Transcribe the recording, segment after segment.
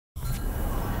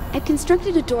I've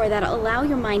constructed a door that'll allow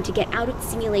your mind to get out of the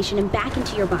simulation and back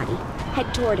into your body.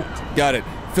 Head toward it. Got it.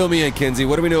 Fill me in, Kinsey.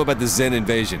 What do we know about the Zen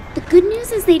invasion? The good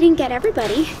news is they didn't get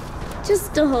everybody.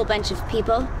 Just a whole bunch of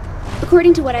people.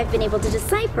 According to what I've been able to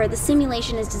decipher, the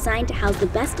simulation is designed to house the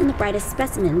best and the brightest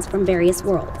specimens from various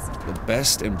worlds. The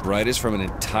best and brightest from an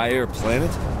entire planet?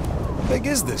 How big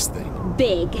is this thing?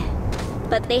 Big.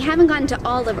 But they haven't gotten to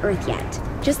all of Earth yet.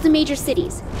 Just the major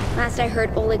cities. Last I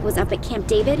heard, Oleg was up at Camp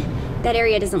David. That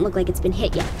area doesn't look like it's been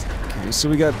hit yet. Okay, so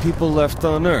we got people left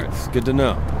on Earth. Good to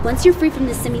know. Once you're free from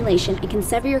this simulation, I can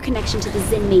sever your connection to the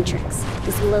Zen Matrix.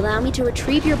 This will allow me to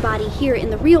retrieve your body here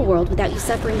in the real world without you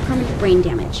suffering permanent brain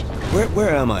damage.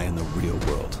 Where am I in the real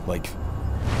world? Like,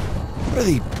 what are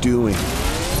they doing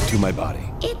to my body?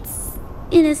 It's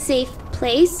in a safe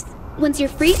place. Once you're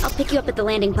free, I'll pick you up at the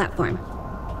landing platform.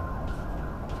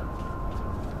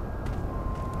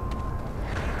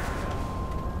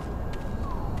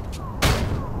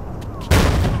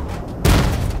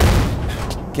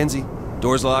 Kinsey,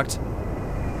 door's locked.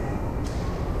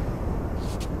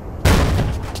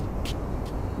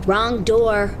 Wrong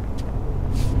door.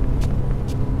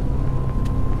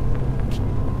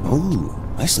 Ooh,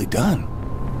 nicely done.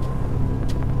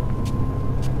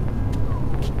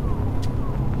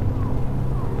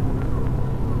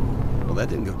 Well, that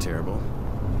didn't go terrible.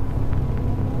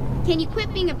 Can you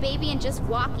quit being a baby and just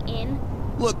walk in?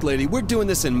 Look, lady, we're doing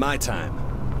this in my time.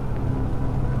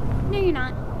 No, you're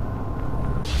not.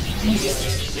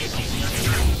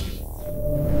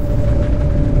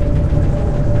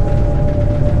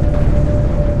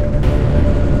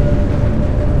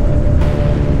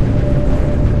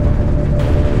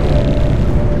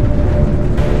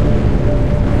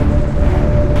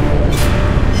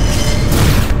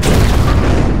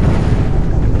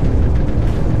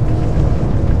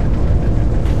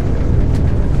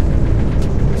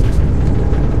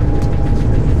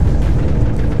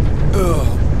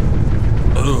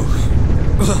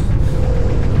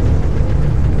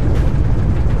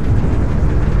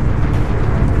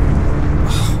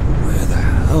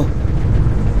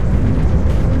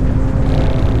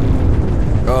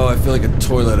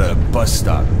 Toilet at a bus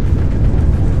stop.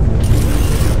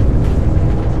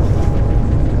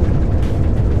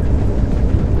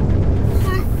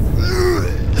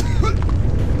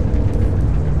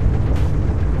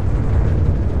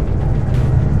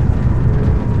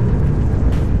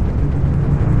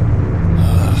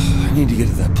 I need to get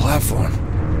to that platform.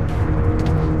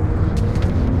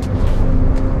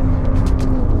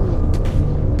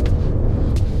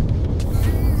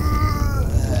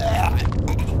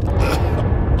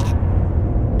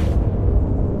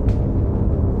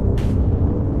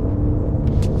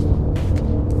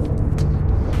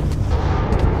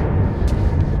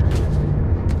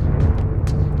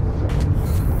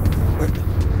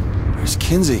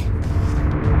 Kinsey.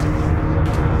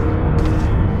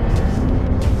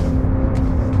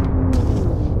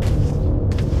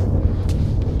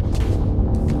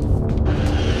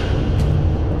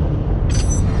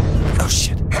 Oh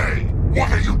shit. Hey,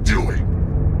 what are you doing?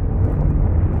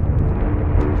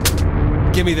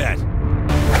 Give me that.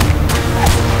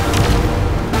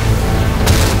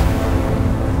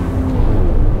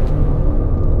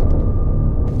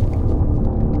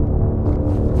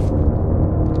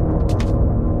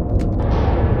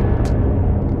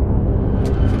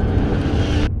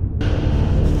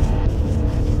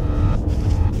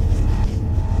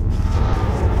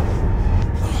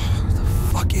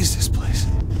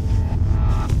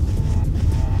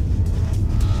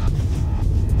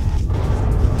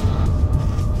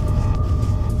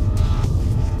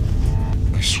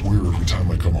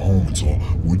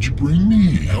 Would you bring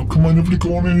me? How come I never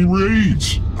go on any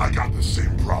raids? I got the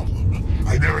same problem.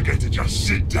 I never get to just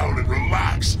sit down and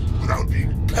relax without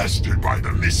being pestered by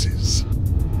the missus.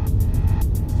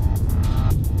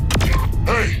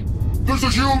 Hey! There's a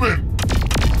human!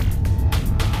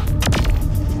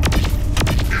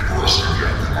 Requesting the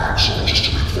armed soldiers to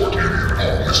report any and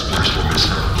all misplaced or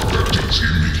mishandled abductees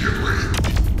immediately.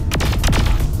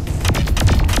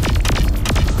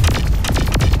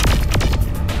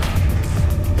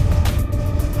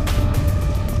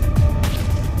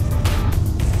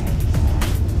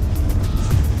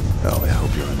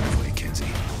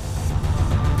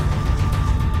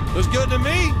 Looks good to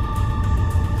me.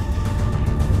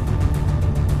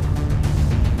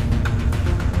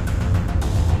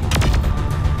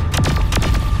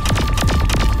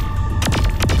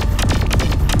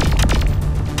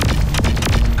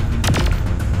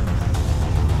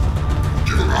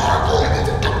 Given the high volume of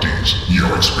abductees, you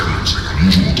are experiencing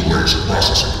unusual delays in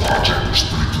processing pod chambers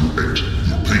 3 through 8.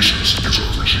 Your patience is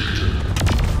appreciated.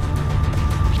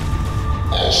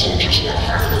 All All soldiers are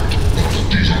hired, but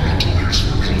these are notorious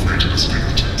for ill maintenance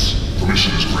negligence.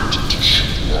 Permission is granted to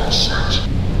shoot on sight.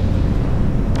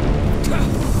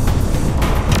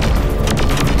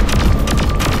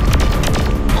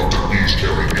 Abductees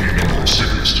carry any number of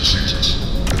serious diseases.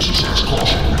 Exercise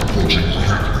caution when approaching or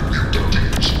handling the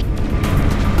abductees.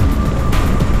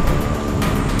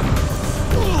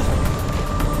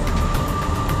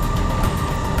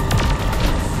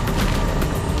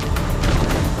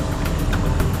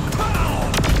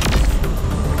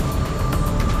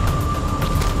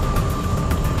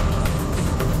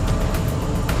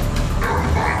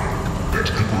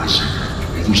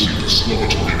 Oversee the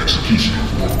skeletal execution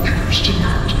of world leaders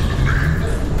tonight in the main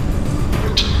hall.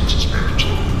 Attendance is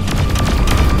mandatory.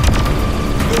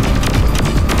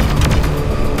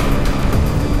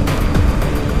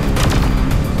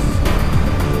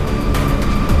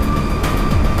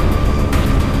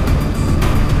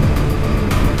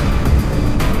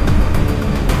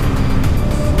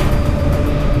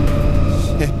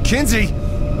 Kinsey!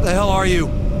 The hell are you?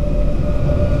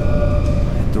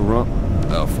 Hit the wrong...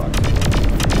 Oh, fuck.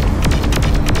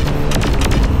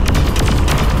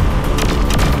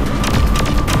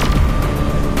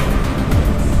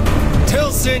 Tell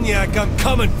Zinyak I'm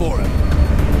coming for him.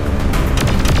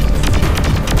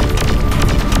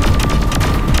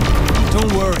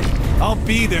 Don't worry, I'll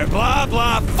be there. Blah,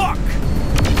 blah, fuck!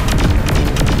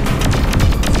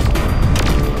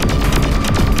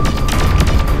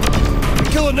 I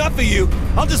kill enough of you,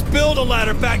 I'll just build a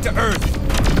ladder back to Earth.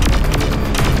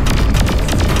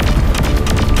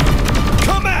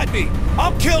 Come at me!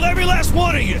 I'll kill every last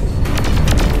one of you!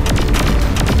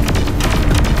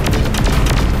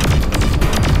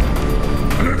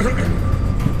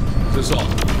 Is this on?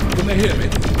 Can they hear me?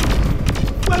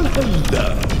 Well,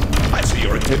 hello. I see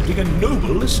you're attempting a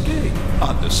noble escape.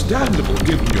 Understandable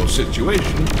given your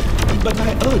situation, but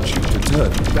I urge you to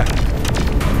turn back.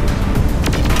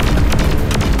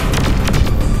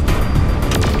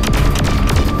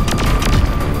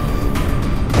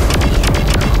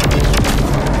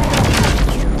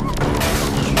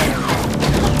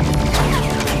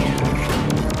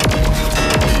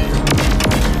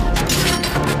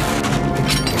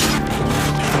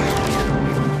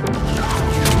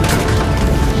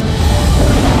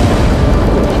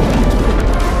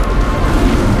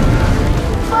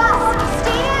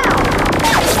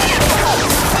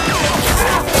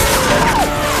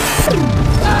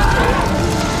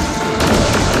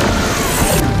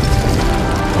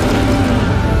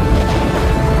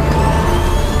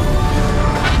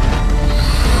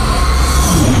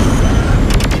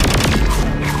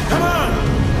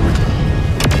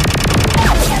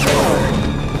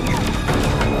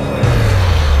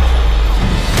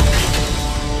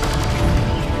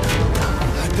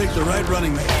 The right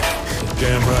running mate.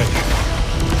 Damn right.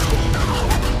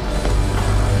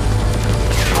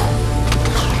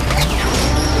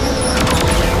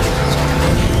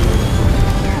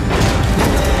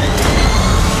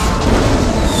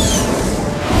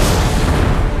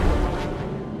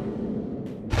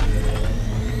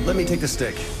 Let me take the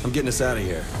stick. I'm getting us out of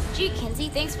here. Gee, Kinsey,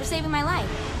 thanks for saving my life.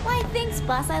 Why, thanks,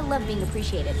 boss. I love being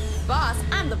appreciated. Boss,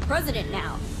 I'm the president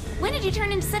now. When did you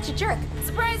turn into such a jerk?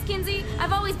 Surprise, Kinsey!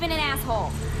 I've always been an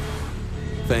asshole.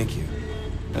 Thank you.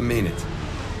 I mean it.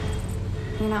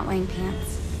 You're not wearing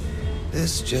pants.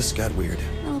 This just got weird.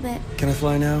 A little bit. Can I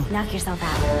fly now? Knock yourself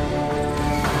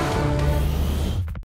out.